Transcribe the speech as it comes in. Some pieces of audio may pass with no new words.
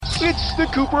It's the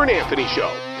Cooper and Anthony Show.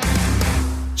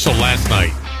 So last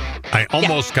night, I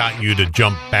almost got you to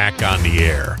jump back on the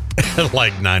air at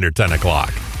like 9 or 10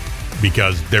 o'clock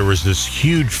because there was this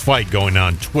huge fight going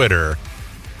on Twitter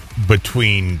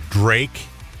between Drake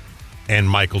and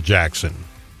Michael Jackson.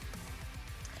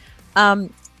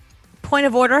 Point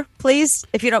of order, please,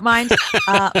 if you don't mind.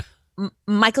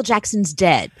 Michael Jackson's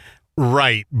dead.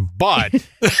 Right, but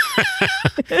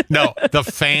no, the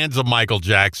fans of Michael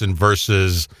Jackson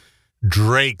versus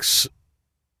Drake's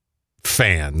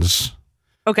fans.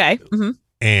 Okay. Mm-hmm.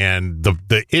 And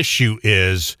the issue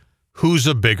is who's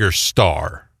a bigger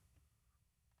star?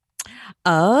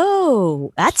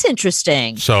 Oh, that's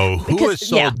interesting. So who has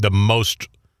sold the most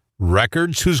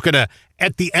records? Who's going to,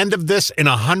 at the end of this, in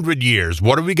 100 years,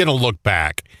 what are we going to look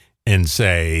back and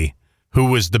say, who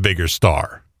was the bigger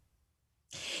star?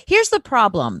 Here's the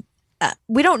problem.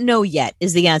 We don't know yet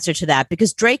is the answer to that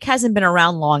because Drake hasn't been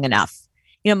around long enough.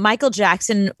 You know, Michael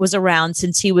Jackson was around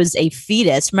since he was a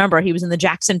fetus. Remember, he was in the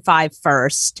Jackson 5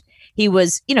 first. He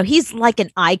was, he's like an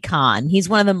icon. He's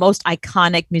one of the most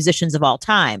iconic musicians of all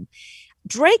time.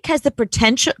 Drake has the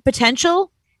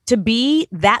potential to be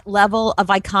that level of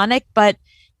iconic, but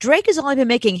Drake has only been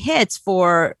making hits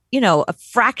for, a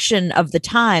fraction of the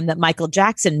time that Michael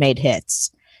Jackson made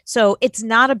hits. So it's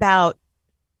not about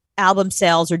album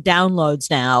sales or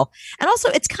downloads now. And also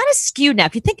it's kind of skewed now.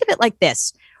 If you think of it like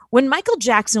this, when Michael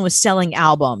Jackson was selling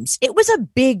albums, it was a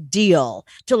big deal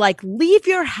to leave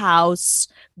your house,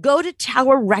 go to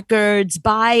Tower Records,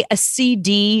 buy a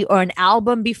CD or an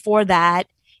album before that.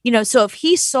 So if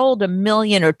he sold 1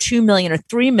 million or 2 million or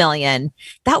 3 million,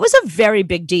 that was a very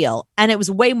big deal. And it was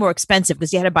way more expensive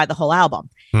because you had to buy the whole album.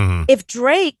 Mm-hmm. If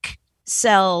Drake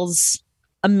sells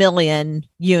 1 million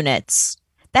units,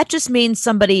 that just means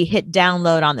somebody hit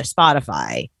download on their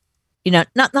Spotify. Not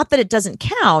that it doesn't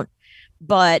count,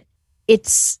 but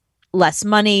it's less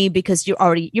money because you're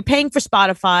paying for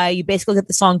Spotify. You basically get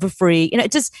the song for free.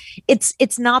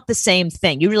 It's not the same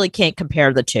thing. You really can't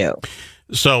compare the two.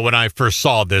 So when I first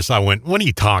saw this, I went, what are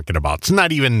you talking about? It's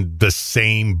not even the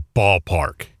same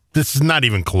ballpark. This is not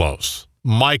even close.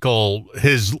 Michael,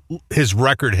 his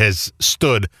record has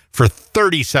stood for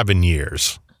 37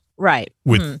 years. Right.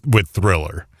 With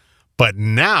Thriller. But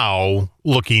now,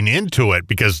 looking into it,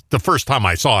 because the first time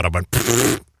I saw it, I went,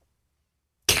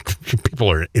 people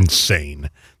are insane.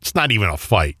 It's not even a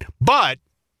fight. But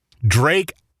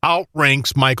Drake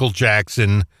outranks Michael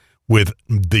Jackson with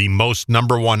the most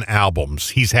number one albums.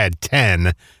 He's had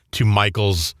 10 to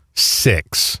Michael's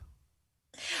 6.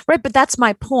 Right, but that's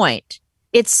my point.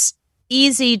 It's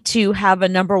easy to have a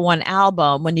number one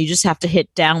album when you just have to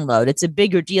hit download. It's a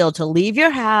bigger deal to leave your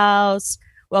house,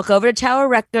 walk over to Tower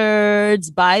Records,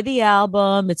 buy the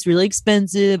album. It's really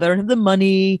expensive. I don't have the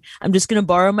money. I'm just going to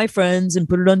borrow my friends and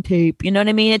put it on tape. You know what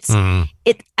I mean? I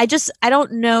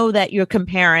don't know that you're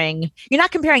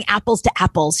not comparing apples to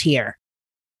apples here.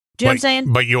 Do you know what I'm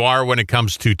saying? But you are when it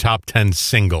comes to top 10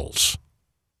 singles.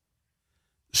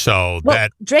 So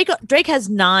Drake has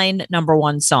 9 number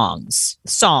one songs.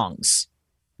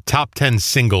 Top 10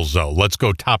 singles, though. Let's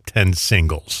go top 10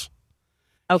 singles.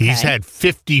 Okay. He's had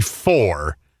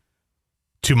 54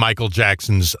 to Michael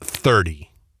Jackson's 30.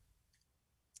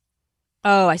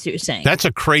 Oh, I see what you're saying. That's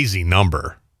a crazy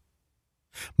number.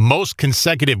 Most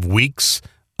consecutive weeks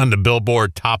on the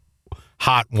Billboard Top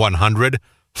Hot 100,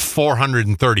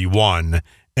 431,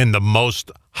 and the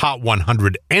most Hot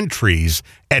 100 entries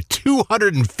at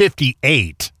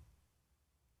 258.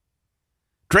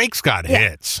 Drake's got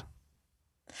hits.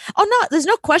 Oh, no, there's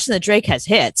no question that Drake has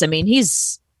hits. I mean,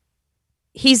 he's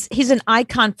an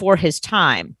icon for his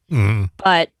time. Mm-hmm.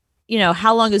 But,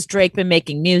 how long has Drake been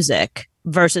making music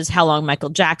versus how long Michael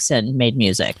Jackson made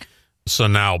music? So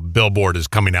now Billboard is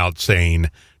coming out saying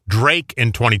Drake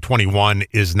in 2021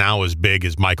 is now as big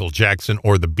as Michael Jackson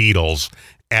or the Beatles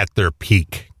at their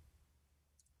peak.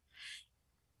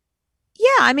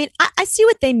 Yeah, I mean, I see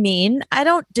what they mean. I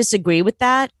don't disagree with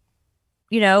that.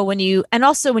 When you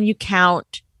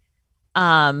count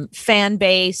fan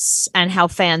base and how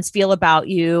fans feel about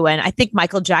you. And I think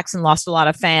Michael Jackson lost a lot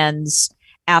of fans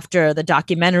after the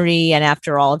documentary and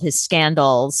after all of his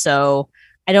scandals. So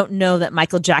I don't know that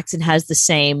Michael Jackson has the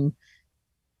same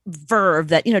verve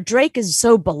that, Drake is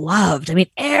so beloved. I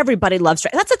mean, everybody loves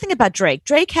Drake. That's the thing about Drake.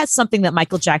 Drake has something that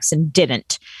Michael Jackson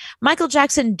didn't. Michael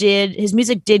Jackson his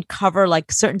music did cover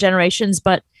certain generations,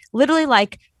 but literally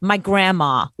my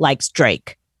grandma likes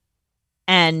Drake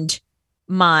and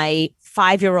my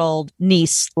 5-year-old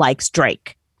niece likes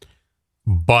Drake.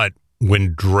 But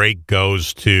when Drake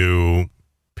goes to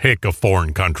pick a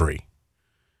foreign country,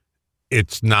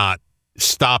 it's not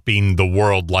stopping the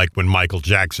world like when Michael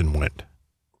Jackson went.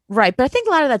 Right. But I think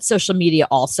a lot of that's social media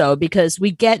also, because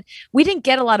we didn't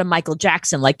get a lot of Michael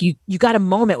Jackson. Like you got a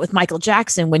moment with Michael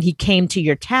Jackson when he came to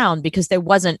your town because there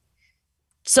wasn't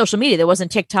social media. There wasn't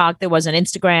TikTok. There wasn't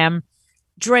Instagram.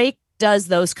 Drake does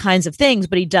those kinds of things,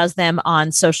 but he does them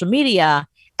on social media,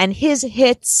 and his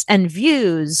hits and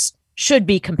views should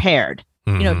be compared.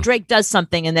 Mm-hmm. Drake does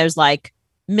something and there's like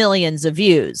millions of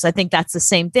views. I think that's the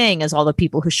same thing as all the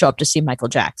people who show up to see Michael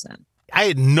Jackson. I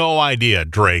had no idea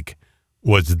Drake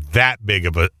was that big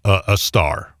of a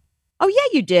star. Oh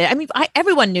yeah, you did. I mean,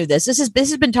 everyone knew this. This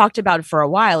has been talked about for a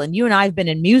while, and you and I have been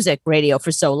in music radio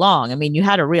for so long. I mean, you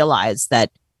had to realize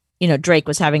that, Drake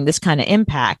was having this kind of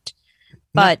impact.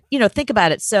 But, think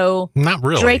about it. So not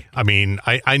really. Drake, I mean,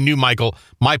 I knew Michael.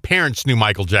 My parents knew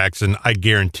Michael Jackson. I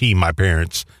guarantee my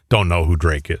parents don't know who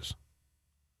Drake is.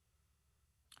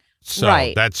 So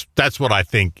right. That's what I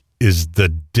think is the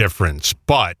difference.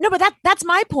 But no, but that's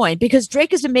my point, because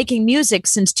Drake has been making music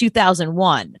since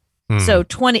 2001. So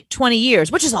 20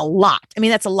 years, which is a lot. I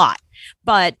mean, that's a lot.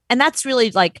 And that's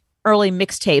really like early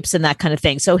mixtapes and that kind of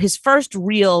thing. So his first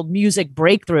real music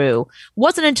breakthrough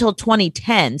wasn't until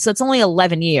 2010. So it's only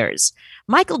 11 years.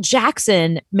 Michael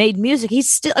Jackson made music.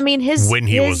 He's still, I mean, when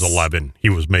he was 11, he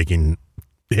was making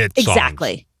hit songs.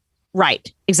 Exactly.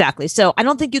 Right. Exactly. So I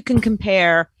don't think you can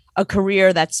compare a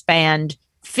career that spanned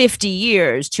 50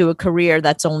 years to a career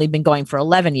that's only been going for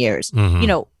 11 years.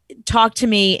 Mm-hmm. Talk to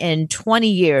me in 20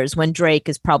 years when Drake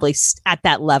is probably at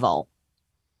that level.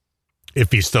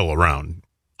 If he's still around.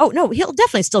 Oh, no, he'll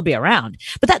definitely still be around.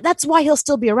 But that's why he'll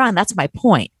still be around. That's my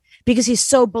point. Because he's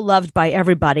so beloved by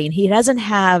everybody, and he doesn't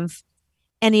have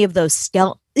any of those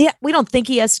skeletons. Yeah, we don't think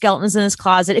he has skeletons in his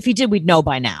closet. If he did, we'd know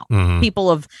by now. Mm-hmm. People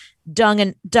have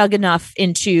dug enough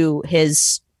into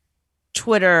his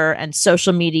Twitter and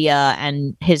social media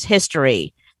and his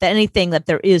history that anything that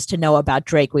there is to know about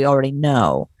Drake, we already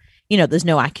know. There's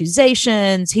no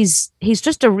accusations. He's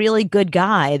just a really good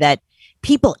guy that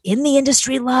people in the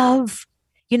industry love,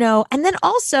 and then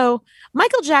also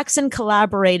Michael Jackson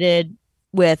collaborated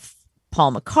with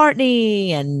Paul McCartney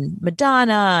and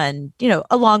Madonna and,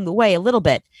 along the way a little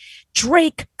bit.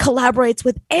 Drake collaborates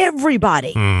with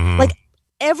everybody. Mm-hmm. Like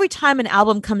every time an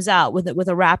album comes out with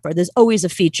a rapper, there's always a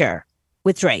feature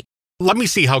with Drake. Let me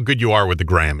see how good you are with the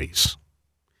Grammys.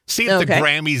 See if the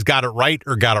Grammys got it right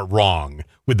or got it wrong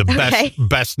with the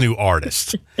best new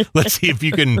artist. Let's see if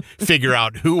you can figure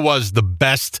out who was the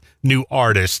best new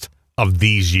artist of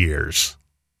these years.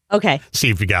 Okay. See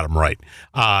if you got them right.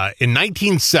 In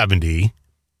 1970,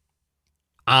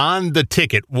 on the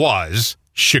ticket was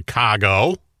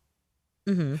Chicago,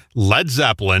 Led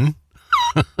Zeppelin,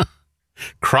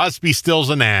 Crosby, Stills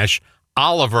and Nash,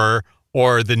 Oliver,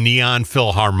 or the Neon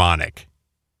Philharmonic.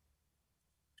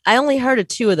 I only heard of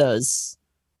two of those.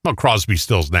 Well, Crosby,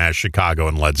 Stills, Nash, Chicago,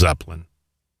 and Led Zeppelin.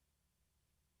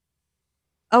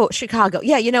 Oh, Chicago.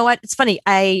 Yeah, you know what? It's funny.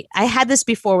 I had this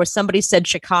before where somebody said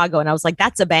Chicago, and I was like,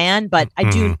 that's a band. But I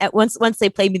do, once they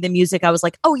played me the music, I was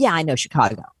like, oh, yeah, I know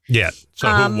Chicago. Yeah. So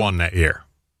who won that year?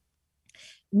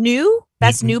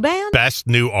 Best new band? Best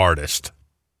new artist.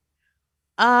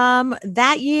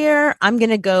 That year, I'm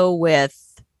going to go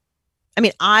with,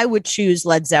 I would choose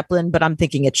Led Zeppelin, but I'm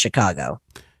thinking it's Chicago.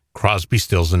 Crosby,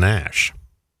 Stills, and Nash.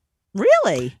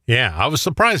 Really? Yeah, I was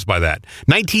surprised by that.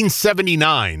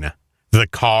 1979, The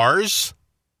Cars,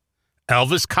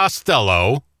 Elvis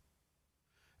Costello,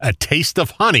 A Taste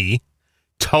of Honey,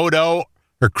 Toto,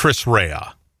 or Chris Rea.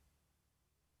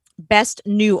 Best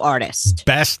new artist.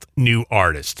 Best new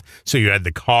artist. So you had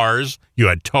The Cars, you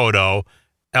had Toto,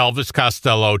 Elvis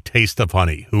Costello, Taste of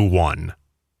Honey. Who won?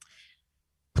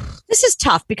 This is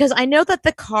tough because I know that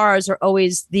the Cars are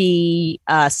always the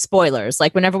spoilers.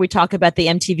 Like whenever we talk about the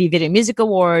MTV Video Music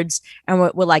Awards and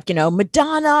we're like,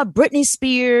 Madonna, Britney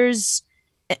Spears,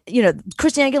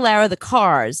 Christina Aguilera, the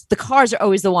Cars are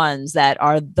always the ones that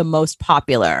are the most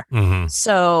popular. Mm-hmm.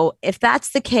 So if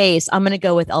that's the case, I'm going to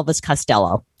go with Elvis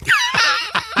Costello.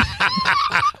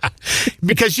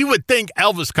 Because you would think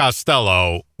Elvis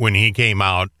Costello, when he came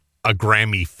out, a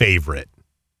Grammy favorite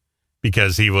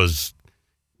because he was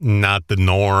not the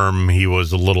norm. He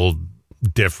was a little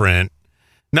different.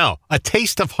 No, A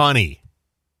Taste of Honey.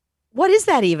 What is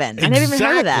that even? I never even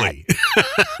heard of that.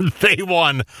 They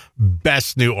won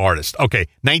Best New Artist. Okay,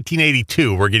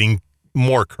 1982. We're getting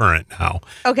more current now.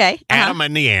 Okay. Adam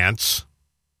and the Ants.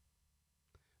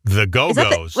 The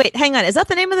Go-Go's. Wait, hang on. Is that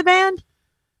the name of the band?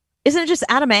 Isn't it just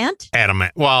Adam Ant? Adam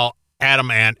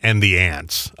Ant and the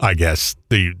Ants, I guess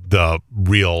the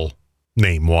real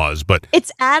name was, but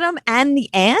it's Adam and the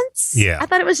Ants? Yeah. I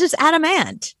thought it was just Adam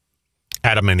Ant.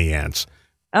 Adam and the Ants.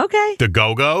 Okay. The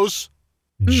Go-Go's,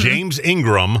 James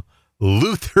Ingram,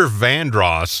 Luther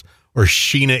Vandross or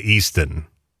Sheena Easton?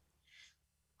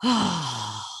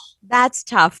 Oh, that's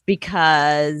tough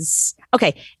because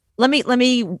let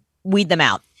me weed them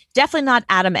out. Definitely not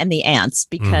Adam and the Ants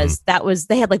because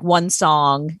they had like one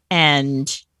song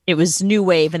and it was new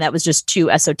wave and that was just too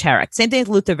esoteric. Same thing with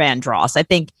Luther Vandross. I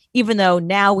think even though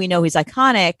now we know he's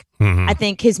iconic, I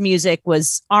think his music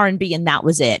was R&B and that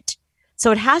was it.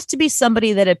 So it has to be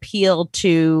somebody that appealed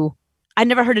to. I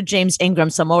never heard of James Ingram,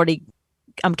 so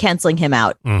I'm canceling him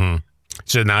out.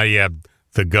 So now you have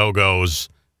the Go-Go's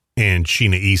and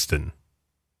Sheena Easton.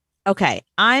 Okay,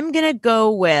 I'm gonna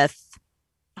go with.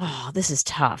 Oh, this is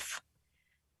tough.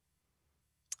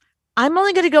 I'm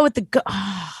only going to go with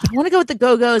I want to go with the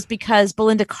Go-Go's because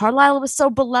Belinda Carlisle was so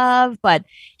beloved, but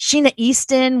Sheena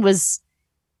Easton was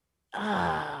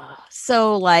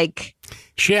so like.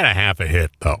 She had a half a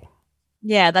hit though.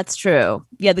 Yeah, that's true.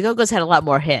 Yeah, the Go-Go's had a lot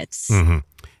more hits.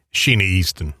 Sheena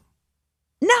Easton.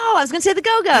 No, I was going to say the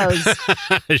Go-Go's.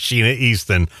 Sheena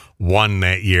Easton won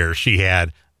that year. She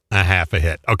had a half a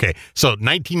hit. Okay, so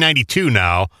 1992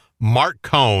 now. Mark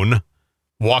Cohn,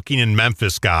 Walking in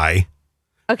Memphis guy.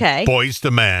 Okay. Boys to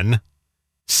Men,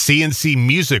 CNC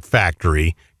Music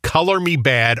Factory, Color Me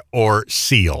Bad, or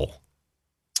Seal.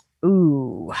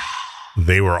 Ooh.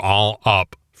 They were all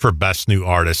up for Best New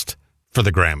Artist for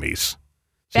the Grammys.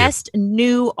 Best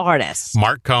New Artist.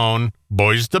 Mark Cohn,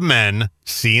 Boys to Men,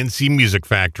 CNC Music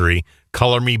Factory,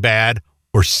 Color Me Bad,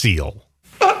 or Seal.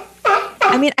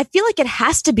 I mean, I feel like it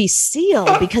has to be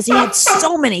Seal because he had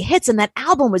so many hits and that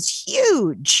album was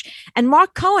huge. And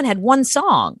Mark Cohn had one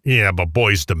song. Yeah, but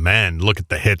Boys to Men, look at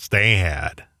the hits they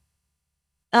had.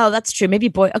 Oh, that's true.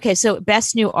 Maybe Okay, so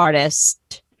Best New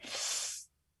Artist.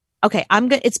 Okay,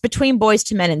 it's between Boys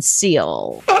to Men and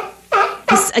Seal.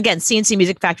 Again, CNC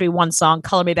Music Factory, one song.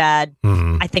 Color Me Bad.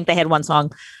 I think they had one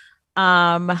song.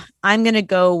 I'm still going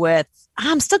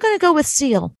to go with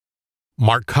Seal.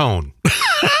 Mark Cohn.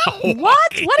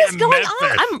 What is going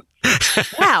on?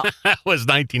 Wow. That was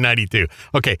 1992.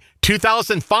 Okay,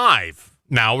 2005.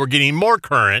 Now we're getting more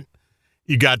current.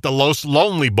 You got the Los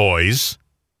Lonely Boys.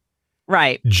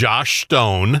 Right. Josh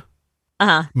Stone.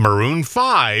 Maroon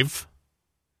 5.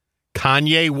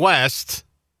 Kanye West.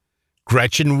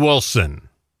 Gretchen Wilson.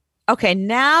 Okay,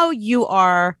 now you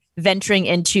are venturing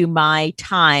into my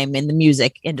time in the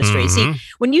music industry. See,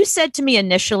 when you said to me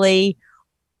initially,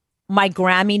 my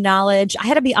Grammy knowledge, I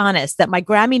had to be honest that my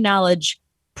Grammy knowledge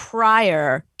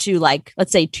prior to like,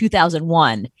 let's say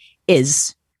 2001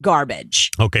 is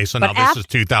garbage. Okay, so now this is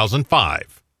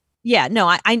 2005. Yeah, no,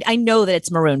 I know that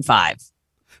it's Maroon 5.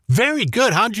 Very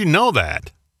good. How'd you know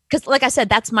that? Because like I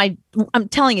said, I'm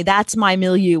telling you, that's my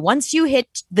milieu. Once you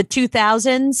hit the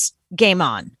 2000s, game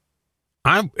on.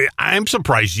 I'm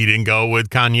surprised you didn't go with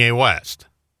Kanye West.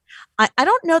 I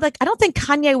don't know that. I don't think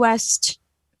Kanye West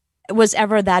was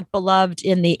ever that beloved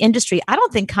in the industry. I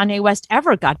don't think Kanye West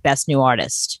ever got Best New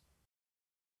Artist.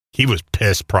 He was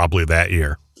pissed probably that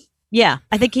year. Yeah,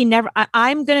 I think he never.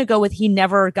 I'm going to go with he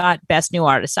never got Best New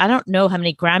Artist. I don't know how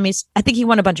many Grammys. I think he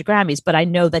won a bunch of Grammys, but I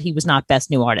know that he was not Best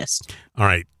New Artist. All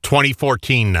right,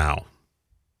 2014 now.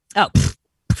 Oh,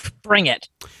 bring it.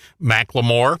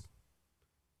 Macklemore,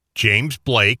 James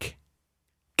Blake,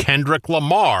 Kendrick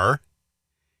Lamar,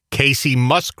 Casey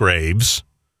Musgraves,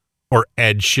 or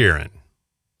Ed Sheeran?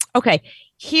 Okay,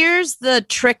 here's the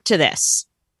trick to this.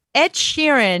 Ed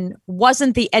Sheeran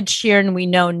wasn't the Ed Sheeran we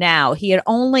know now. He had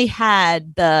only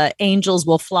had the Angels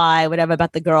Will Fly, whatever,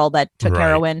 about the girl that took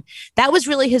heroin. That was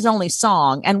really his only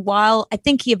song. And while I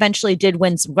think he eventually did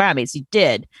win some Grammys, he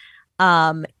did.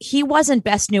 He wasn't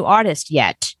Best New Artist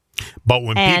yet. But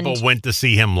when people went to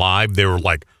see him live, they were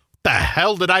like, the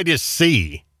hell did I just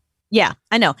see? Yeah,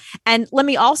 I know. And let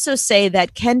me also say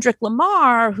that Kendrick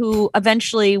Lamar, who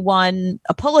eventually won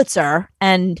a Pulitzer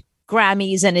and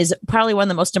Grammys and is probably one of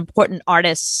the most important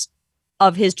artists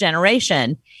of his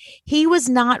generation, he was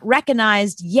not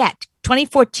recognized yet.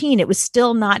 2014, it was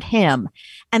still not him.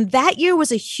 And that year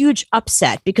was a huge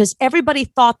upset because everybody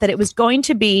thought that it was going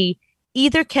to be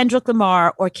either Kendrick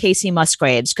Lamar or Casey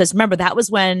Musgraves. Because remember, that was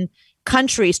when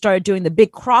country started doing the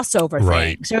big crossover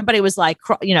thing. So everybody was like,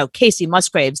 Casey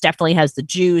Musgraves definitely has the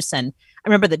juice. And I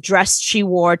remember the dress she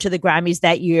wore to the Grammys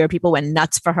that year. People went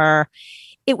nuts for her.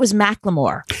 It was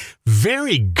Macklemore.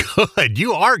 Very good.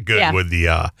 You are good with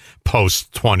the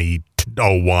post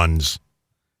 2001s.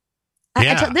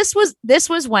 Yeah. This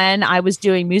was when I was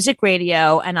doing music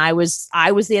radio and I was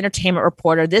the entertainment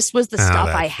reporter. This was the stuff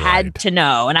I had to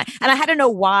know. And I had to know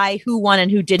why, who won and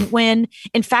who didn't win.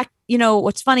 In fact,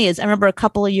 what's funny is I remember a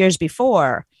couple of years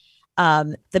before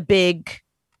the big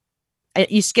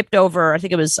you skipped over, I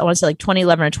think it was, I want to say like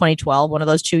 2011 or 2012, one of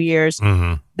those 2 years.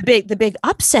 Mm-hmm. The big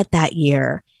upset that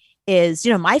year is,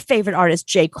 my favorite artist,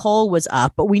 J. Cole, was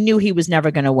up, but we knew he was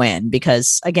never going to win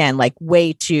because, again, like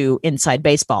way too inside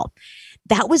baseball.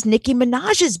 That was Nicki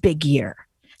Minaj's big year.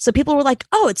 So people were like,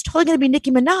 oh, it's totally going to be Nicki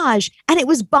Minaj. And it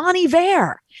was Bon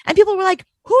Iver. And people were like,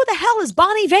 who the hell is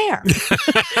Bon Iver?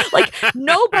 Like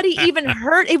nobody even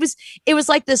heard. It was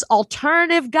like this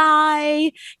alternative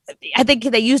guy. I think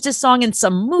they used his song in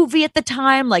some movie at the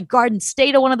time, like Garden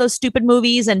State or one of those stupid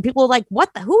movies. And people were like,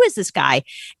 who is this guy?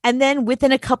 And then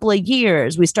within a couple of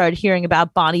years, we started hearing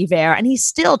about Bon Iver. And he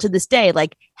still to this day,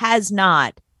 like has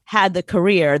not had the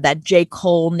career that J.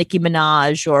 Cole, Nicki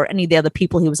Minaj, or any of the other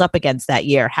people he was up against that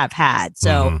year have had.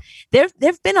 So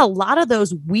there've been a lot of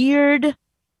those weird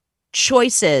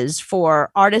choices for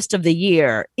artist of the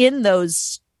year in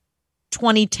those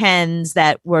 2010s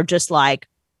that were just like,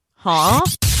 huh?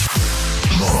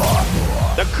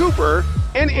 The Cooper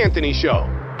and Anthony Show.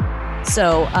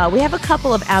 So we have a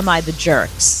couple of Am I the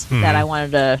Jerks that I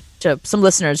wanted to some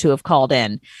listeners who have called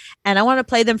in. And I want to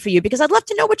play them for you because I'd love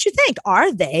to know what you think.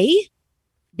 Are they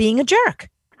being a jerk?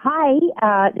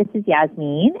 Hi, this is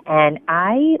Yasmin, and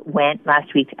I went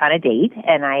last week on a date,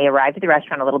 and I arrived at the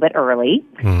restaurant a little bit early,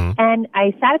 and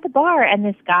I sat at the bar, and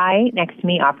this guy next to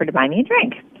me offered to buy me a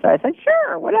drink. So I said,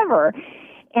 sure, whatever.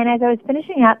 And as I was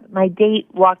finishing up, my date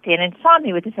walked in and saw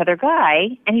me with this other guy,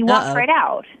 and he walked right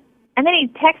out. And then he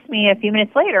texted me a few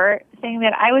minutes later saying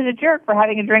that I was a jerk for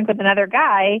having a drink with another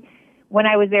guy when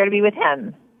I was there to be with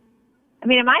him. I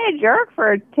mean, am I a jerk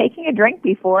for taking a drink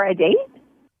before a date?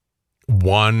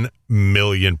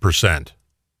 1,000,000%.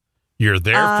 You're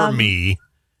there for me.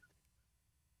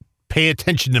 Pay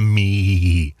attention to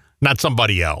me, not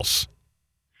somebody else.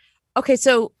 Okay,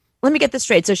 so let me get this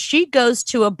straight. So she goes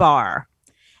to a bar,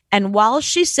 and while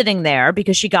she's sitting there,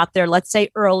 because she got there, let's say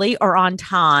early or on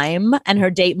time, and her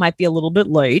date might be a little bit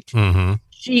late,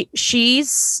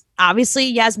 she's obviously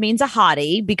Yasmin's a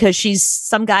hottie because she's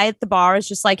some guy at the bar is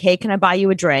just like, hey, can I buy you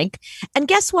a drink? And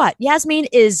guess what? Yasmin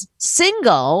is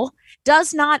single,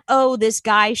 does not owe this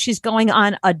guy she's going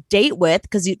on a date with,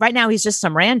 because right now he's just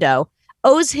some rando,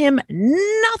 owes him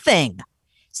nothing.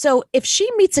 So if she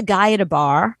meets a guy at a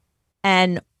bar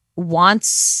and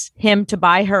wants him to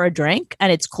buy her a drink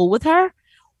and it's cool with her,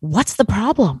 what's the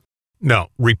problem? No,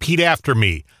 repeat after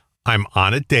me. I'm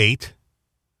on a date.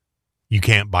 You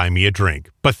can't buy me a drink,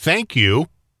 but thank you.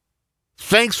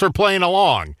 Thanks for playing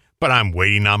along, but I'm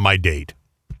waiting on my date.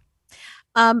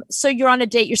 So you're on a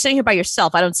date. You're sitting here by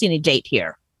yourself. I don't see any date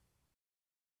here.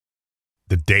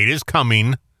 The date is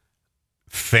coming.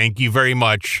 Thank you very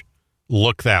much.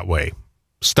 Look that way.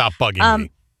 Stop bugging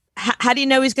me. How do you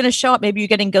know he's going to show up? Maybe you're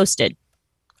getting ghosted.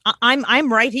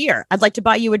 I'm right here. I'd like to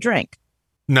buy you a drink.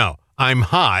 No, I'm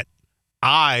hot.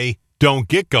 I don't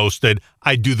get ghosted.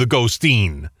 I do the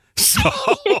ghosting. So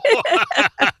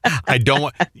I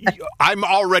don't. I'm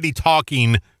already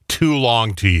talking too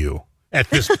long to you at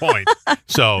this point.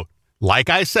 So, like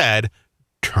I said,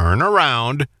 turn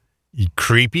around, you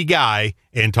creepy guy,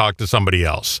 and talk to somebody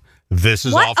else. This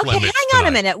is off limits. Okay, hang on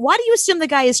a minute. Why do you assume the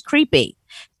guy is creepy?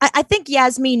 I think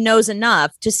Yasmin knows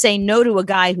enough to say no to a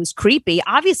guy who's creepy.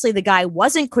 Obviously, the guy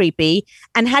wasn't creepy.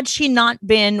 And had she not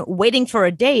been waiting for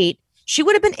a date, she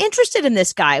would have been interested in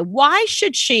this guy. Why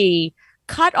should she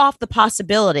cut off the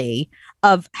possibility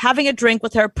of having a drink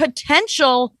with her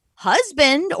potential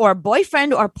husband or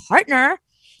boyfriend or partner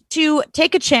to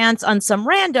take a chance on some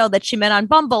rando that she met on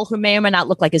Bumble who may or may not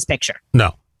look like his picture?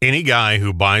 No. Any guy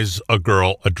who buys a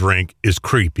girl a drink is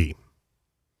creepy.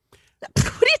 What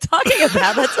are you talking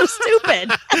about? That's so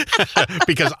stupid.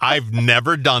 Because I've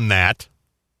never done that.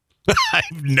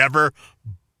 I've never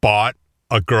bought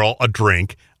a girl a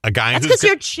drink. A guy That's because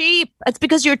you're cheap. That's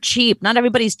because you're cheap. Not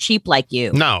everybody's cheap like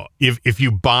you. No, if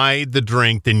you buy the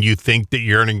drink, then you think that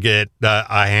you're going to get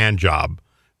a hand job.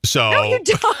 So no, you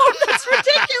don't. That's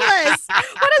ridiculous.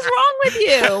 What is wrong with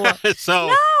you?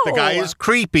 So the guy is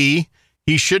creepy.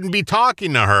 He shouldn't be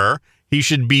talking to her. He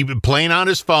should be playing on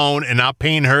his phone and not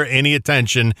paying her any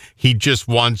attention. He just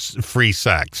wants free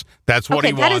sex. That's what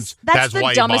he wants. That's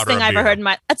the dumbest thing I've ever heard in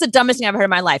my. That's the dumbest thing I've ever heard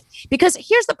in my life. Because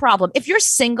here's the problem: if you're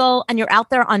single and you're out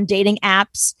there on dating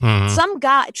apps, some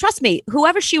guy, trust me,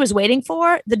 whoever she was waiting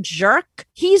for, the jerk,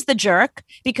 he's the jerk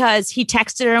because he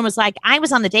texted her and was like, "I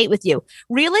was on the date with you.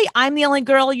 Really? I'm the only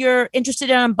girl you're interested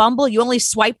in on Bumble. You only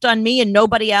swiped on me and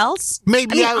nobody else."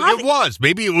 Maybe it was.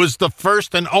 Maybe it was the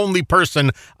first and only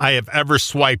person I have ever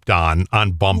swiped on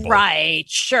Bumble. Right.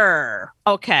 Sure.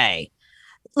 Okay.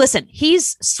 Listen,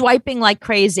 he's swiping like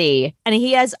crazy and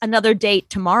he has another date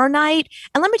tomorrow night.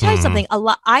 And let me tell you something.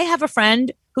 I have a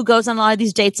friend who goes on a lot of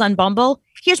these dates on Bumble,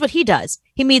 here's what he does.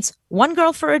 He meets one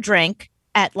girl for a drink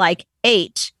at like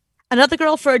 8, another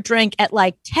girl for a drink at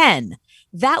like 10.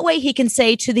 That way he can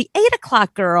say to the 8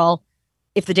 o'clock girl,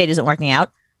 if the date isn't working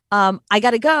out, I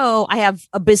got to go. I have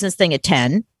a business thing at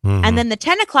 10. Mm-hmm. And then the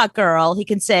 10 o'clock girl, he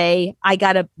can say,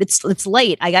 it's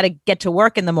late. I got to get to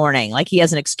work in the morning. Like he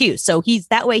has an excuse. So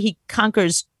that way he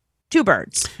conquers 2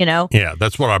 birds, you know? Yeah,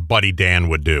 that's what our buddy Dan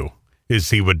would do, is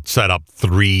he would set up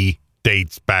 3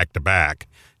 dates back to back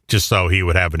just so he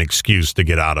would have an excuse to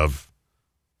get out of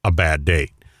a bad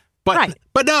date. But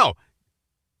no,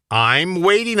 I'm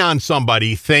waiting on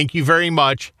somebody. Thank you very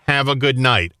much. Have a good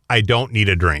night. I don't need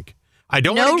a drink. I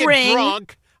don't want to get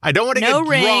drunk. I don't want to get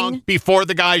drunk before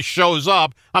the guy shows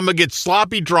up. I'm going to get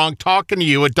sloppy drunk talking to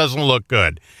you. It doesn't look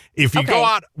good. If you go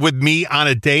out with me on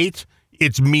a date,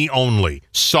 it's me only.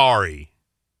 Sorry.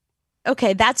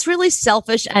 Okay, that's really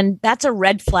selfish, and that's a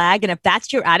red flag. And if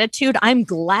that's your attitude, I'm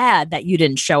glad that you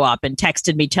didn't show up and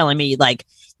texted me telling me, like,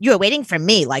 you were waiting for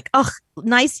me. Like, ugh,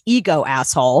 nice ego,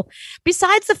 asshole.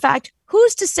 Besides the fact,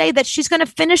 who's to say that she's going to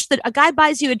finish a guy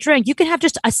buys you a drink? You can have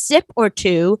just a sip or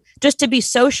 2 just to be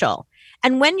social.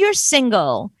 And when you're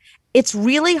single, it's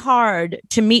really hard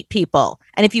to meet people.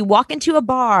 And if you walk into a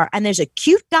bar and there's a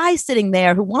cute guy sitting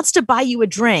there who wants to buy you a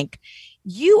drink,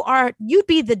 you'd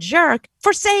be the jerk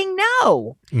for saying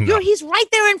no. He's right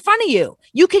there in front of you.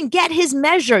 You can get his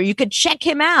measure. You could check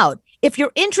him out. If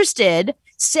you're interested,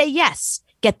 say yes.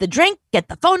 Get the drink, get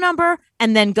the phone number,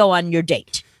 and then go on your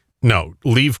date. No,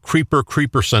 leave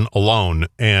Creeperson alone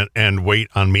and wait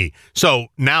on me. So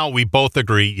now we both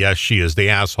agree, yes, she is the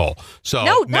asshole. So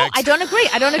no, I don't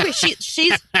agree.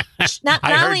 She's not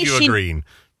I heard only you agreeing.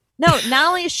 No, not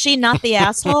only is she not the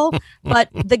asshole, but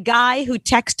the guy who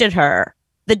texted her,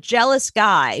 the jealous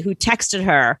guy who texted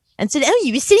her and said, "Oh,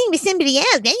 you were sitting with somebody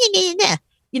else."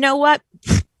 You know what?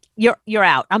 You're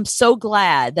out. I'm so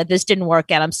glad that this didn't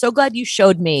work out. I'm so glad you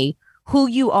showed me who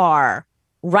you are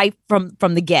right from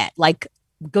the get. Like,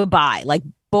 goodbye. Like,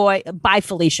 boy, bye,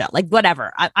 Felicia. Like,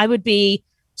 whatever. I would be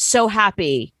so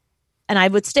happy, and I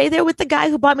would stay there with the guy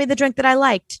who bought me the drink that I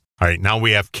liked. All right, now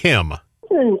we have Kim.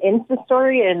 An Insta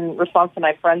story in response to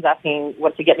my friends asking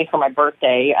what to get me for my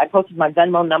birthday. I posted my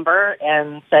Venmo number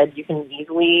and said, you can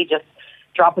easily just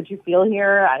drop what you feel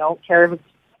here. I don't care if it's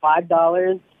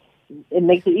 $5. It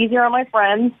makes it easier on my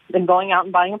friends than going out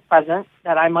and buying a present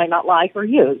that I might not like or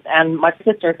use. And my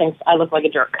sister thinks I look like a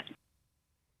jerk.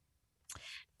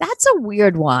 That's a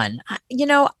weird one. You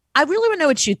know, I really want to know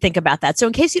what you think about that. So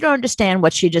in case you don't understand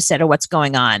what she just said or what's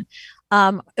going on,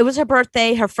 it was her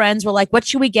birthday. Her friends were like, what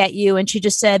should we get you? And she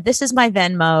just said, this is my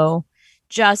Venmo.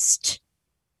 Just,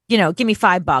 give me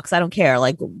 $5. I don't care.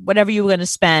 Like, whatever you were going to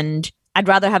spend, I'd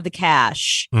rather have the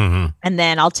cash. Mm-hmm. And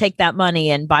then I'll take that money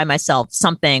and buy myself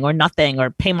something or nothing or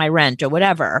pay my rent or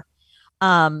whatever.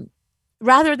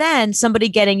 Rather than somebody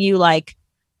getting you like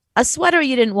a sweater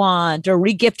you didn't want or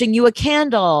regifting you a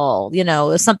candle,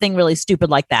 something really stupid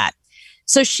like that.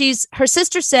 So her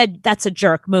sister said, that's a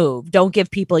jerk move. Don't give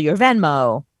people your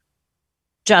Venmo.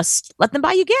 Just let them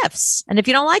buy you gifts. And if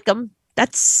you don't like them,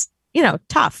 that's,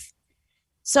 tough.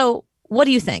 So what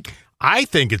do you think? I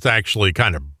think it's actually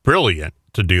kind of brilliant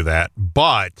to do that.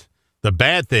 But the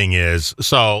bad thing is,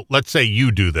 so let's say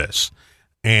you do this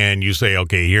and you say,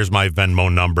 okay, here's my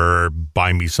Venmo number.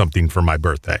 Buy me something for my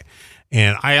birthday.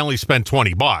 And I only spent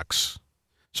 $20.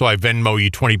 So I Venmo you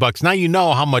 $20. Now you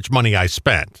know how much money I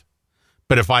spent.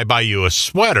 But if I buy you a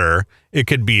sweater, it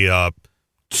could be a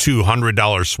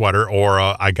 $200 sweater or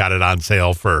I got it on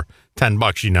sale for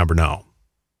 $10. You never know.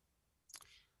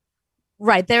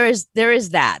 Right. There is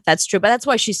that. That's true. But that's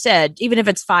why she said, even if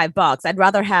it's $5, I'd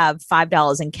rather have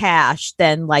 $5 in cash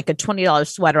than like a $20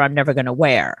 sweater I'm never going to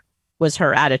wear, was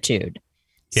her attitude.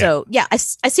 Yeah. So, yeah, I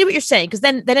see what you're saying, because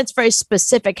then it's very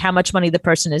specific how much money the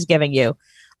person is giving you.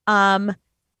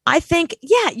 I think,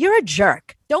 yeah, you're a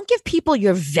jerk. Don't give people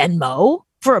your Venmo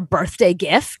for a birthday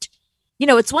gift.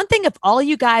 It's one thing if all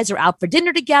you guys are out for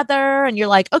dinner together and you're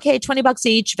like, okay, $20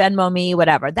 each, Venmo me,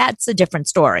 whatever. That's a different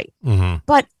story. Mm-hmm.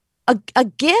 But a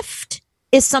gift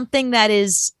is something that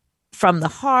is from the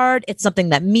heart. It's something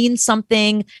that means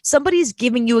something. Somebody's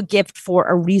giving you a gift for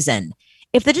a reason.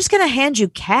 If they're just going to hand you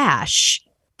cash,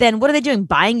 then what are they doing?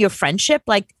 Buying your friendship?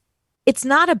 Like, it's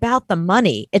not about the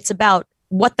money. It's about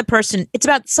it's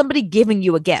about somebody giving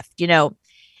you a gift.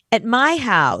 At my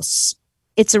house,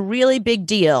 it's a really big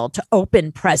deal to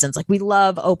open presents. Like, we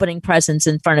love opening presents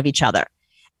in front of each other.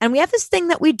 And we have this thing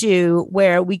that we do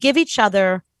where we give each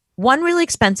other one really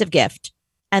expensive gift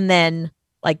and then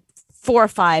like 4 or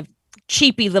 5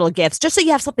 cheapy little gifts, just so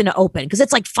you have something to open. Because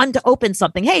it's like fun to open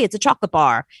something. Hey, it's a chocolate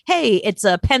bar. Hey, it's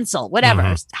a pencil, whatever.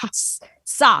 Mm-hmm.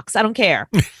 socks. I don't care.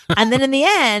 And then in the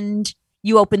end,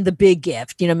 you open the big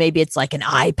gift. Maybe it's like an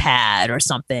iPad or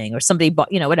something, or somebody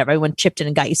bought, whatever. Everyone chipped in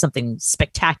and got you something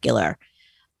spectacular.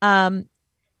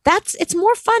 It's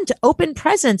more fun to open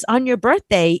presents on your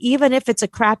birthday, even if it's a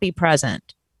crappy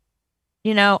present.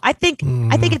 I think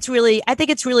it's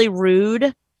really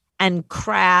rude and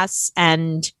crass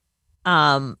and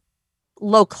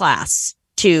low class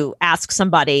to ask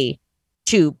somebody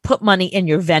to put money in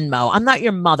your Venmo. I'm not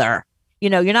your mother.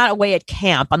 You're not away at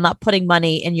camp. I'm not putting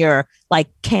money in your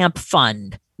camp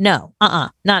fund. No,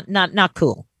 not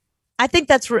cool. I think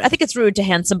it's rude to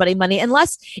hand somebody money,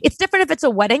 unless it's different if it's a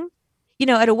wedding.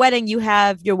 At a wedding, you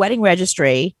have your wedding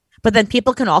registry, but then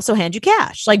people can also hand you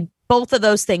cash. Both of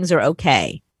those things are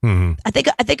okay. Mm-hmm.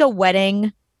 I think a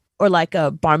wedding or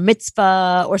a bar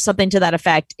mitzvah or something to that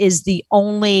effect is the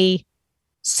only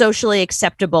socially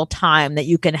acceptable time that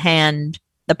you can hand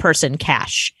the person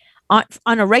cash.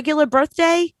 On a regular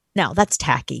birthday, no, that's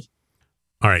tacky.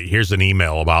 All right, here's an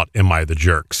email about Am I the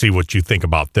Jerk? See what you think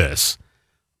about this.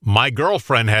 My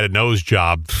girlfriend had a nose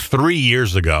job 3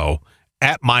 years ago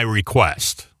at my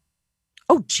request.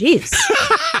 Oh, geez.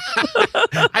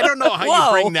 I don't know how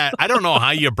you bring that. I don't know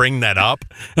how you bring that up.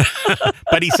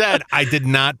 But he said I did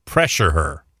not pressure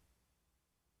her.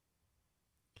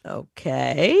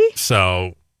 Okay.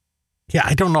 So, yeah,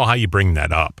 I don't know how you bring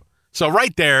that up. So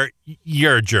right there,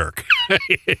 you're a jerk.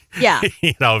 Yeah.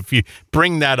 If you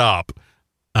bring that up,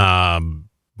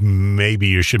 maybe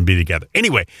you shouldn't be together.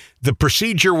 Anyway, the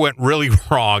procedure went really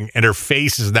wrong, and her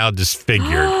face is now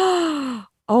disfigured.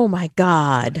 Oh, my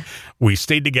God. We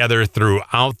stayed together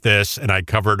throughout this, and I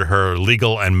covered her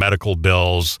legal and medical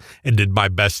bills and did my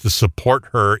best to support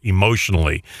her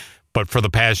emotionally. But for the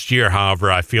past year,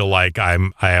 however, I feel like I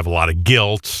have a lot of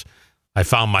guilt. I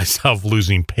found myself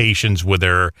losing patience with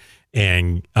her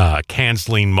and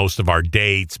canceling most of our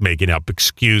dates, making up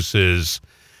excuses.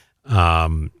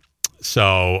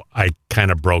 So I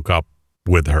kind of broke up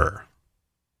with her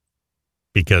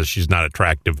because she's not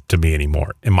attractive to me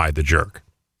anymore. Am I the jerk?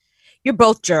 You're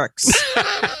both jerks.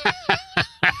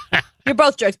 You're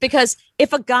both jerks, because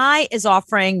if a guy is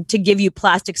offering to give you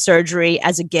plastic surgery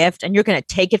as a gift and you're going to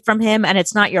take it from him, and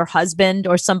it's not your husband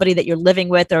or somebody that you're living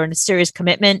with or in a serious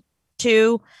commitment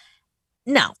to,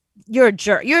 no, you're a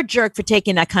jerk. You're a jerk for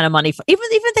taking that kind of money, even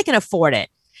if they can afford it.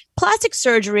 Plastic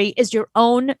surgery is your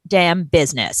own damn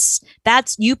business.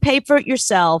 You pay for it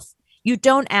yourself. You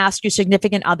don't ask your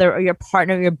significant other or your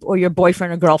partner or your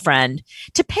boyfriend or girlfriend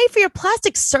to pay for your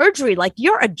plastic surgery. Right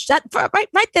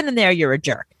then and there, you're a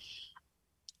jerk.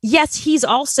 Yes, he's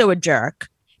also a jerk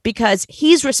because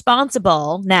he's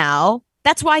responsible now.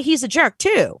 That's why he's a jerk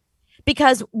too.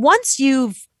 Because once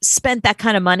you've spent that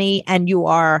kind of money and you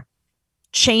are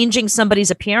changing somebody's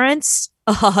appearance,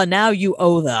 now you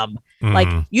owe them.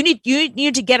 Mm-hmm. You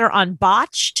need to get her on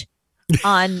Botched,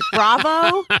 on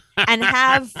Bravo, and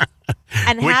have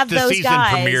those season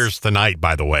guys. Premieres tonight,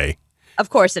 by the way. Of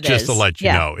course it is. Just to let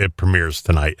you know, it premieres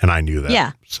tonight, and I knew that.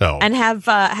 Yeah. So and have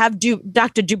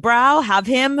Dr. Dubrow, have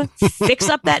him fix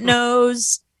up that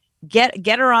nose,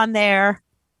 get her on there.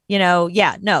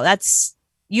 That's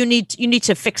you need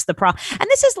to fix the problem. And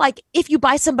this is like if you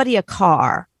buy somebody a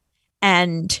car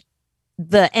and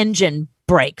the engine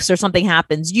breaks or something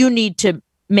happens, you need to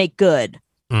make good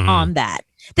on that.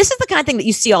 This is the kind of thing that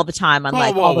you see all the time on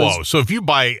whoa. So if you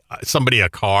buy somebody a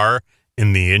car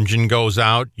and the engine goes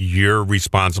out, you're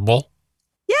responsible?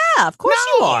 Yeah, of course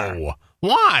you are.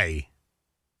 Why?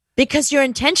 Because your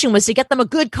intention was to get them a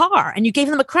good car and you gave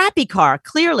them a crappy car,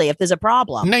 clearly, if there's a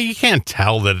problem. No, you can't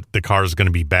tell that the car is going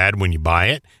to be bad when you buy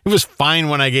it. It was fine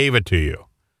when I gave it to you.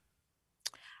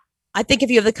 I think if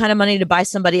you have the kind of money to buy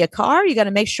somebody a car, you got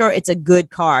to make sure it's a good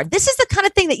car. This is the kind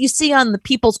of thing that you see on the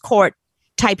People's Court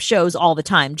type shows all the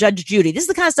time. Judge Judy, this is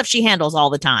the kind of stuff she handles all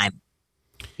the time.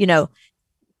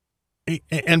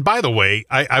 And by the way,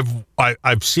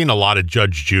 I've seen a lot of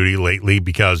Judge Judy lately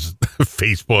because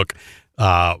Facebook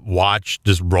Watch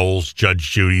just rolls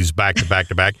Judge Judy's back to back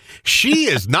to back. She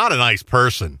is not a nice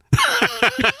person.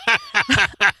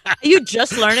 Are you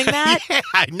just learning that? Yeah,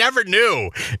 I never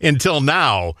knew until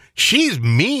now. She's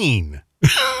mean.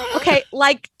 Okay,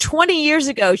 20 years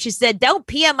ago, she said, "Don't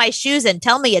pee on my shoes and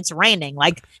tell me it's raining."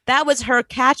 That was her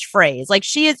catchphrase.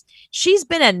 She's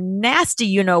been a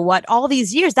nasty, all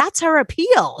these years. That's her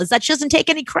appeal, is that she doesn't take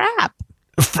any crap.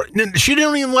 She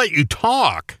didn't even let you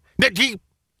talk.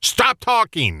 Stop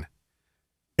talking.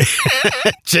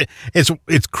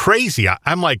 It's crazy.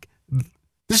 I'm like,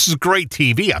 this is great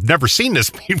TV. I've never seen this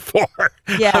before.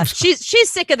 Yeah, she's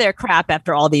sick of their crap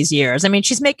after all these years. I mean,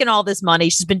 she's making all this money.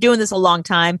 She's been doing this a long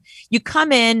time. You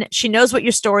come in, she knows what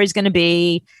your story's going to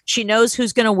be. She knows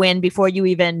who's going to win before you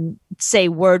even say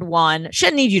word one. She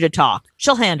doesn't need you to talk.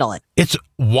 She'll handle it. It's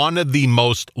one of the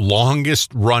most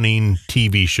longest running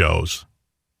TV shows.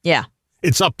 Yeah.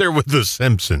 It's up there with The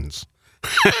Simpsons.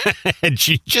 And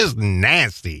she's just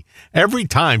nasty. Every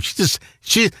time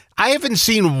I haven't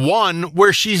seen one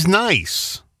where she's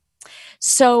nice.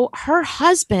 So her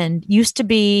husband used to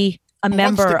be a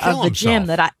member of the gym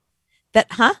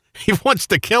He wants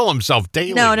to kill himself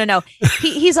daily. No.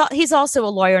 He's also a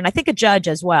lawyer and I think a judge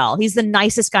as well. He's the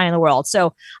nicest guy in the world.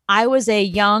 So I was a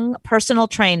young personal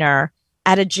trainer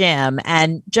at a gym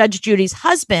and Judge Judy's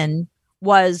husband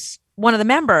was one of the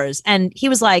members and he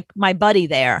was like my buddy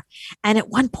there. And at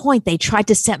one point they tried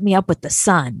to set me up with the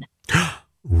son.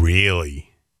 Really?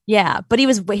 Yeah, but he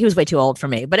was way too old for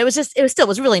me. But it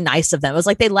was really nice of them. It was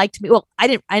like they liked me. Well,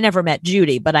 I never met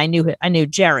Judy, but I knew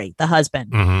Jerry, the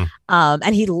husband. Mm-hmm.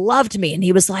 And he loved me. And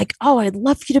he was like, "Oh, I'd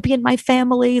love you to be in my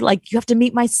family. Like you have to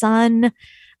meet my son."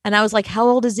 And I was like, "How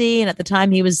old is he?" And at the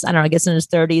time he was, I don't know, I guess in his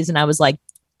 30s. And I was like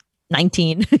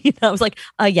 19. I was like,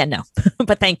 yeah, no,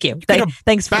 but thank you.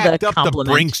 Thanks for the compliment. Up the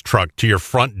Brinks truck to your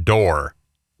front door.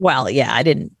 Well, yeah, I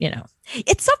didn't,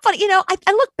 it's so funny. I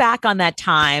look back on that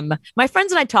time. My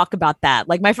friends and I talk about that.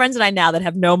 Like my friends and I now that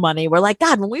have no money, we're like,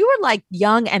 God, when we were like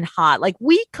young and hot, like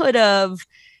we could have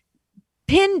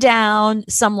pinned down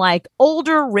some like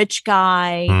older rich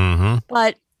guy,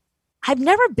 but I've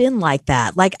never been like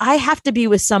that. Like I have to be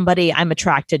with somebody I'm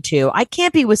attracted to. I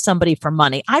can't be with somebody for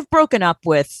money. I've broken up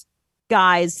with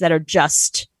guys that are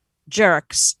just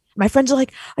jerks. My friends are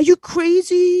like, "Are you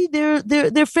crazy?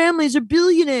 Their families are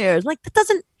billionaires." Like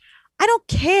I don't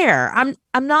care. I'm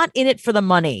not in it for the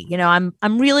money. I'm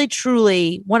really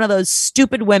truly one of those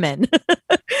stupid women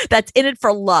that's in it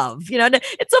for love.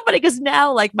 It's so funny because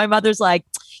now like my mother's like,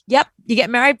 "Yep, you get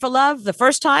married for love the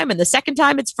first time and the second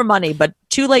time it's for money, but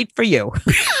too late for you."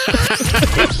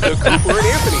 It's the Cooper and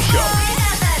Anthony Show.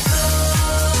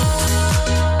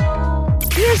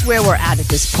 Here's where we're at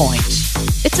this point.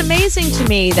 It's amazing to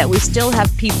me that we still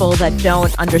have people that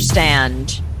don't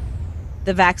understand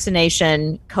the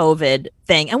vaccination COVID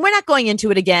thing. And we're not going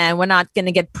into it again. We're not going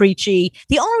to get preachy.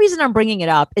 The only reason I'm bringing it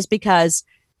up is because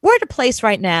we're at a place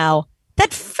right now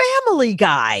that Family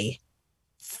Guy,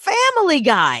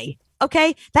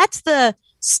 okay? That's the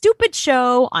stupid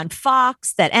show on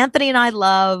Fox that Anthony and I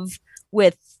love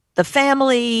with the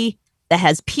family that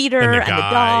has Peter and the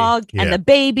dog and the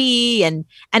baby. And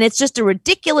it's just a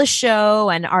ridiculous show.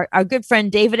 And our good friend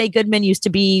David A. Goodman used to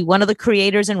be one of the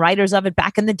creators and writers of it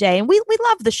back in the day. And we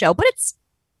love the show, but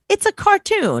it's a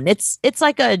cartoon. It's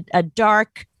like a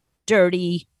dark,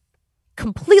 dirty,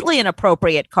 completely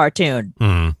inappropriate cartoon.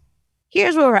 Mm.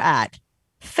 Here's where we're at.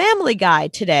 Family Guy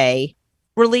today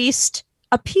released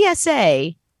a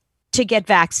PSA to get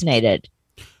vaccinated.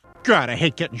 God, I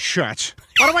hate getting shots.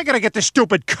 Why do I gotta get this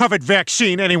stupid COVID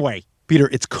vaccine anyway? Peter,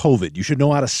 it's COVID. You should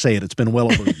know how to say it. It's been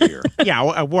well over a year. Yeah,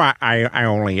 I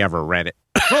only ever read it.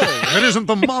 Oh, it isn't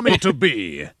the mommy to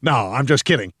be. No, I'm just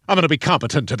kidding. I'm going to be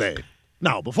competent today.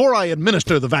 Now, before I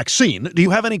administer the vaccine, do you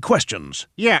have any questions?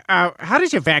 Yeah, how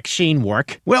does your vaccine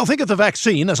work? Well, think of the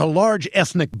vaccine as a large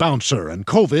ethnic bouncer and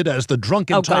COVID as the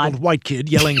drunk entitled white kid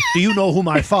yelling, "Do you know who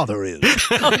my father is?"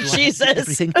 Oh, Jesus.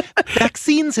 Everything.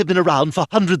 Vaccines have been around for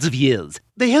hundreds of years.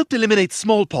 They helped eliminate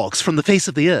smallpox from the face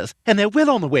of the earth, and they're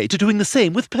well on the way to doing the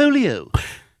same with polio.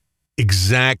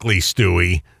 Exactly,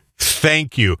 Stewie.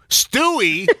 Thank you.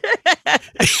 Stewie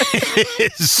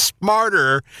is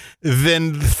smarter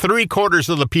than 3/4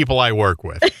 of the people I work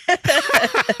with.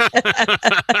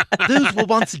 Those were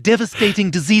once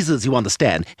devastating diseases, you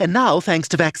understand. And now, thanks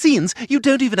to vaccines, you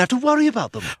don't even have to worry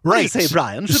about them. What do you say,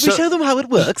 Brian? Should we show them how it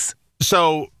works?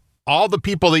 So, all the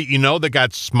people that you know that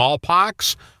got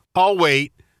smallpox, oh,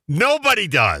 wait, nobody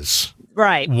does.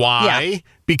 Right. Why? Yeah.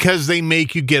 Because they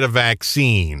make you get a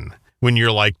vaccine when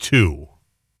you're like 2.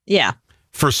 Yeah.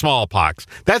 For smallpox.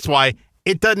 That's why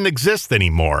it doesn't exist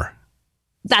anymore.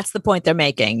 That's the point they're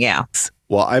making, yeah.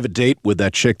 Well, I have a date with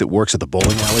that chick that works at the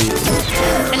bowling alley.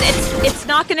 And it's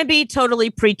not going to be totally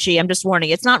preachy. I'm just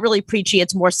warning. It's not really preachy.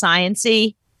 It's more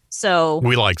science-y. So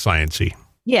we like science-y.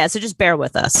 Yeah, so just bear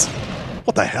with us.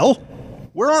 What the hell?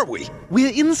 Where are we?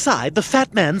 We're inside the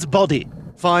fat man's body.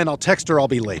 Fine, I'll text her. I'll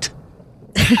be late.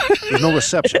 There's no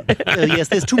reception. Oh, yes,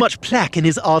 there's too much plaque in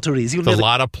his arteries. There's a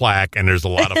lot of plaque and there's a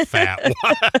lot of fat in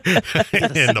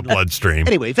the bloodstream.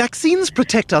 Anyway, vaccines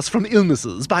protect us from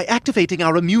illnesses by activating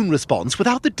our immune response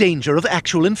without the danger of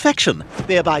actual infection,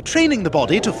 thereby training the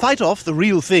body to fight off the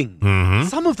real thing. Mm-hmm.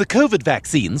 Some of the COVID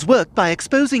vaccines work by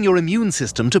exposing your immune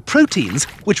system to proteins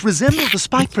which resemble the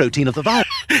spike protein of the virus.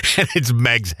 And it's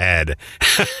Meg's head.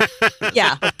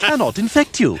 Yeah. Cannot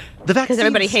infect you. The vaccine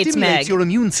everybody hates stimulates Meg. your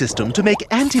immune system to make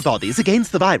antibodies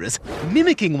against the virus,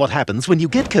 mimicking what happens when you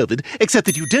get COVID, except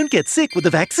that you don't get sick with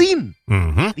the vaccine.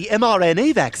 Mm-hmm. The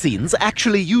mRNA vaccines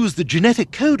actually use the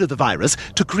genetic code of the virus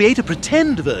to create a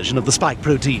pretend version of the spike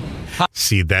protein.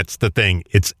 See, that's the thing.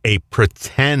 It's a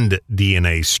pretend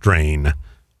DNA strain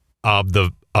of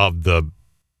the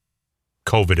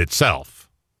COVID itself.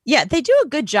 Yeah, they do a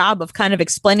good job of kind of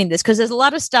explaining this because there's a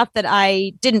lot of stuff that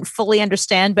I didn't fully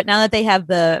understand. But now that they have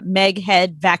the Meg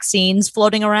head vaccines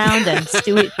floating around and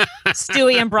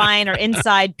Stewie and Brian are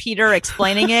inside Peter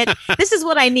explaining it, this is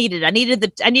what I needed. I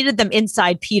needed them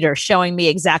inside Peter showing me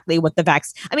exactly what the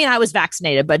I mean, I was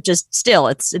vaccinated, but just still,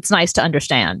 it's nice to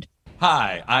understand.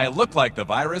 Hi, I look like the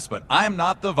virus, but I'm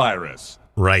not the virus.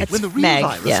 Right. When the real Meg,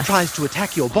 virus yeah. tries to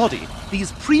attack your body,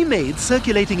 these pre-made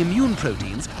circulating immune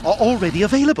proteins are already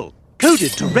available,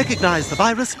 coded to recognize the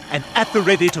virus and at the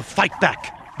ready to fight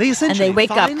back. They essentially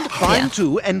wake up. bind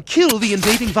to, and kill the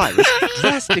invading virus,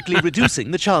 drastically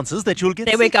reducing the chances that you'll get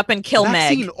They sick. wake up and kill the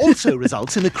vaccine Meg. also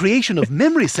results in the creation of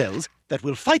memory cells that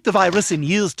will fight the virus in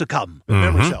years to come.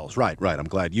 Memory cells. Right. I'm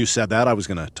glad you said that. I was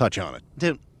going to touch on it.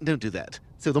 Don't do that.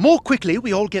 So the more quickly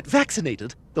we all get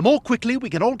vaccinated, the more quickly we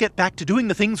can all get back to doing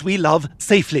the things we love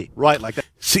safely. Right, like that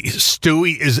See,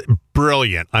 Stewie is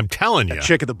brilliant. I'm telling you.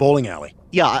 chick at the bowling alley.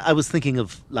 Yeah, I was thinking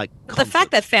of, The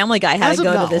fact that Family Guy had As to of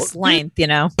go now, to this length, you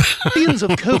know, billions of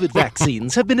COVID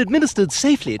vaccines have been administered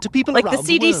safely to people like the around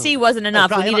the CDC world. wasn't enough.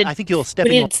 Brian, we needed I think you're we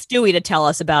stepping needed on. Stewie to tell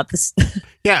us about this.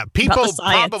 Yeah, people the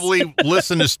science. probably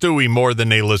listen to Stewie more than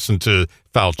they listen to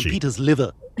Fauci. Peter's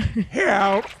liver.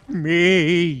 Help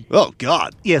me. Oh,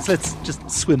 God. Yes, let's just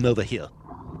swim over here.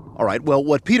 All right, well,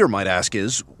 what Peter might ask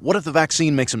is, what if the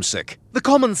vaccine makes him sick? The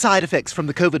common side effects from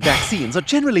the COVID vaccines are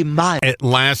generally mild It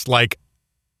lasts like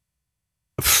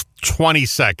 20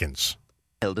 seconds.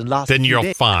 and last Then a few you're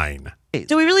days. fine.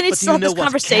 Do we really need But to do you have know this what's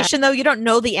conversation, though? You don't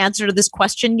know the answer to this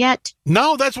question yet.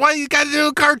 No, that's why you got to do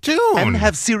a cartoon. And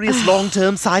have serious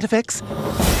long-term side effects?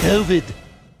 COVID.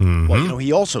 Well,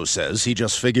 he also says he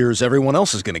just figures everyone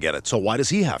else is going to get it, so why does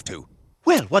he have to?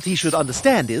 Well, what he should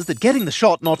understand is that getting the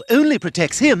shot not only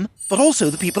protects him, but also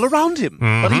the people around him.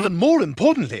 But even more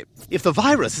importantly, if the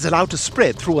virus is allowed to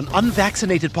spread through an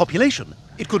unvaccinated population,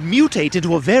 it could mutate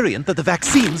into a variant that the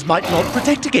vaccines might not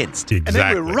protect against. And then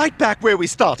Exactly. we're right back where we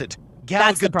started. Gal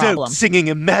That's the Gadot problem. singing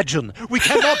Imagine. We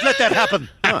cannot let that happen.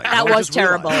 That was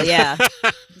terrible. Yeah,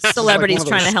 celebrities one of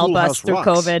trying those to help us Schoolhouse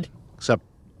through Rocks. COVID. Except,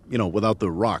 without the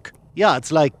rock. Yeah,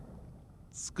 it's like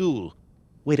school.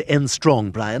 Way to end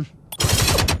strong, Brian.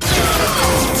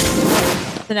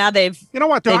 So now they've You know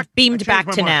what, Doc? they've beamed I changed back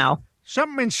my to mind. now.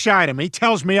 Something inside of me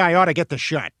tells me I ought to get the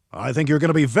shot. I think you're going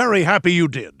to be very happy you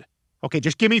did. Okay,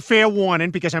 just give me fair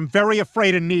warning because I'm very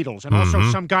afraid of needles. And also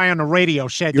some guy on the radio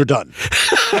said You're done.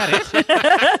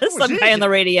 Some guy on the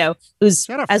radio who's, Is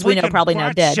that a as we know, freaking probably now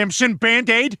Bart dead. Simpson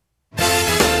Band-Aid?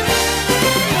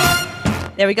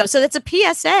 There we go. So that's a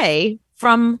PSA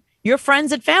from your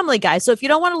friends at Family Guy. So if you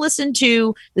don't want to listen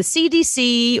to the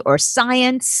CDC or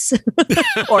science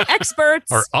or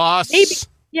experts Or us.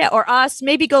 or us,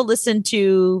 maybe go listen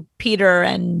to Peter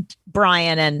and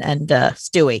Brian and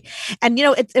Stewie. And,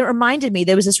 it reminded me,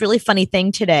 there was this really funny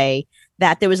thing today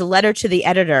that there was a letter to the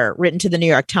editor written to the New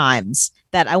York Times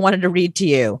that I wanted to read to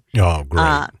you. Oh,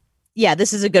 great. Yeah,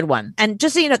 this is a good one. And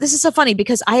just so you know, this is so funny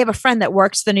because I have a friend that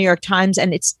works for the New York Times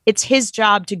and it's his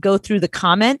job to go through the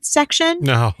comment section.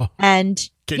 No. And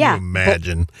Can yeah, you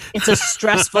imagine? it's a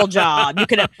stressful job. You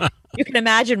can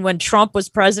imagine when Trump was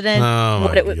president, Oh,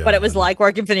 what it was like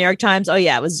working for the New York Times. Oh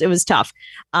yeah, it was tough.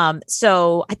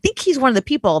 So I think he's one of the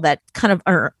people that kind of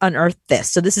unearthed this.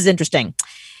 So this is interesting.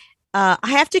 I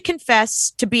have to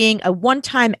confess to being a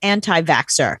one-time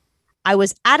anti-vaxxer. I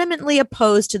was adamantly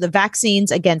opposed to the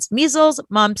vaccines against measles,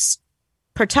 mumps,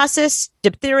 pertussis,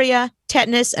 diphtheria,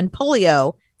 tetanus, and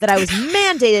polio that I was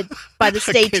mandated by the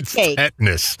state to It's take.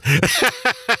 tetanus.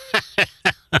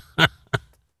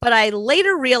 But I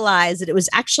later realized that it was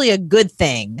actually a good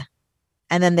thing.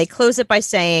 And then they close it by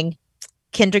saying,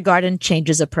 kindergarten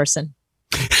changes a person.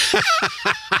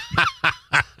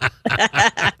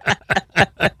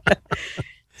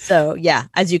 So, yeah,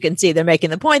 as you can see, they're making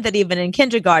the point that even in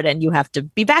kindergarten, you have to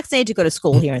be vaccinated to go to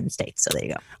school here in the States. So there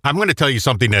you go. I'm going to tell you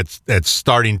something that's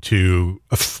starting to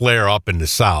flare up in the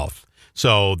South.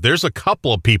 So there's a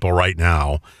couple of people right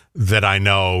now that I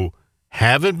know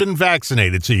haven't been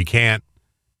vaccinated, so you can't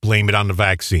blame it on the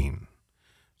vaccine,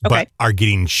 but are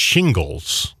getting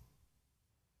shingles.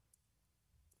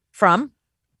 From?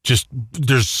 Just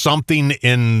there's something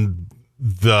in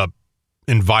the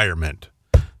environment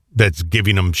that's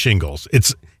giving them shingles.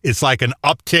 It's like an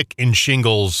uptick in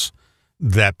shingles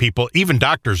that people, even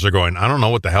doctors are going, I don't know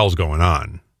what the hell's going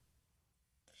on.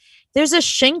 There's a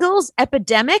shingles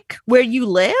epidemic where you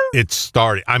live? It's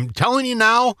starting. I'm telling you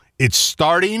now, it's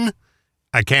starting.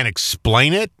 I can't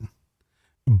explain it,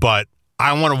 but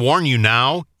I want to warn you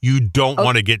now, you don't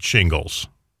want to get shingles.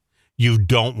 You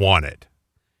don't want it.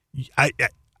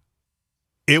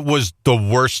 It was the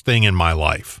worst thing in my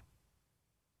life.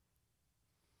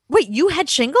 Wait, you had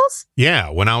shingles? Yeah,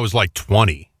 when I was like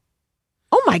 20.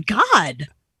 Oh my God.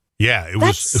 Yeah, it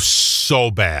was so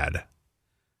bad.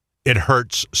 It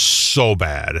hurts so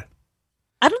bad.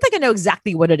 I don't think I know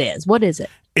exactly what it is. What is it?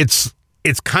 It's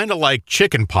kind of like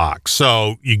chicken pox.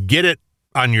 So you get it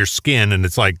on your skin and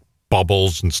it's like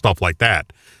bubbles and stuff like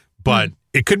that. But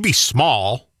it could be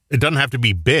small. It doesn't have to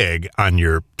be big on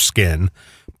your skin.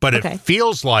 But it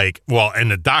feels like, well, and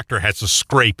the doctor has to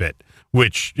scrape it,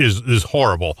 which is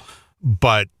horrible.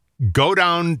 But go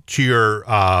down to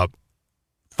your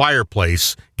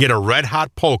fireplace, get a red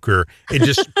hot poker, and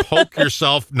just poke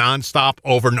yourself nonstop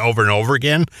over and over and over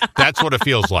again. That's what it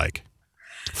feels like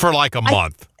for like a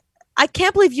month. I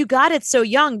can't believe you got it so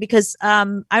young because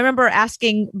I remember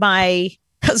asking I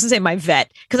was going to say my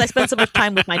vet because I spent so much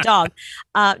time with my dog.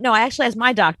 No, I actually asked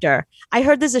my doctor. I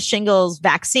heard there's a shingles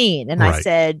vaccine. And I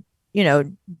said,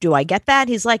 do I get that?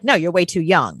 He's like, no, you're way too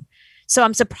young. So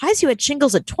I'm surprised you had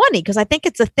shingles at 20 because I think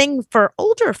it's a thing for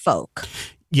older folk.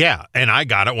 Yeah. And I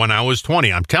got it when I was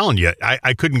 20. I'm telling you,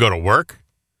 I couldn't go to work.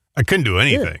 I couldn't do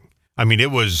anything. Ew. I mean, it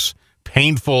was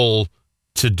painful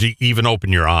to even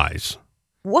open your eyes.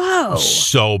 Whoa.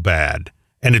 So bad.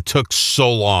 And it took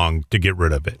so long to get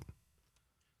rid of it.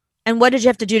 And what did you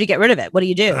have to do to get rid of it? What do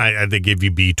you do? They give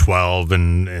you B12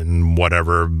 and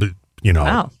whatever, but,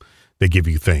 Wow. They give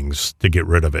you things to get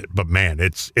rid of it. But man,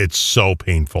 it's so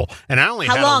painful. And I only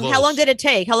How long did it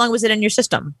take? How long was it in your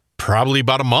system? Probably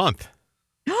about a month.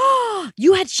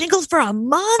 You had shingles for a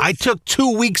month? I took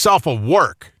 2 weeks off of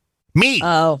work. Me.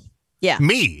 Oh, yeah.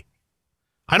 Me.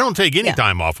 I don't take any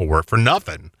time off of work for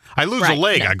nothing. I lose a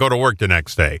leg. I go to work the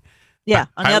next day. Yeah,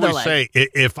 on the other leg. I always say,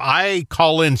 if I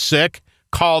call in sick,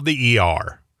 call the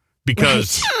ER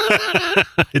because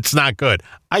it's not good.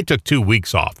 I took 2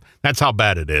 weeks off. That's how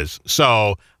bad it is.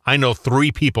 So I know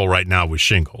 3 people right now with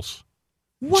shingles.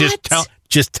 What?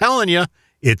 Just telling you,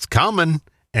 it's coming,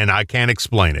 and I can't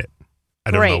explain it. I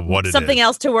don't know what it is. Something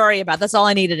else to worry about. That's all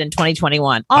I needed in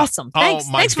 2021. Awesome. Thanks.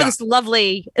 Thanks for this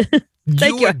lovely.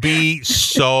 You would be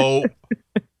so.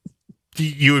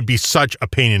 You would be such a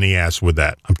pain in the ass with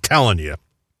that. I'm telling you.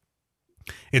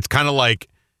 It's kind of like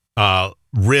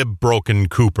rib broken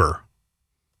Cooper.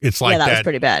 It's like that was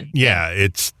pretty bad. Yeah,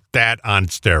 it's that on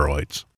steroids.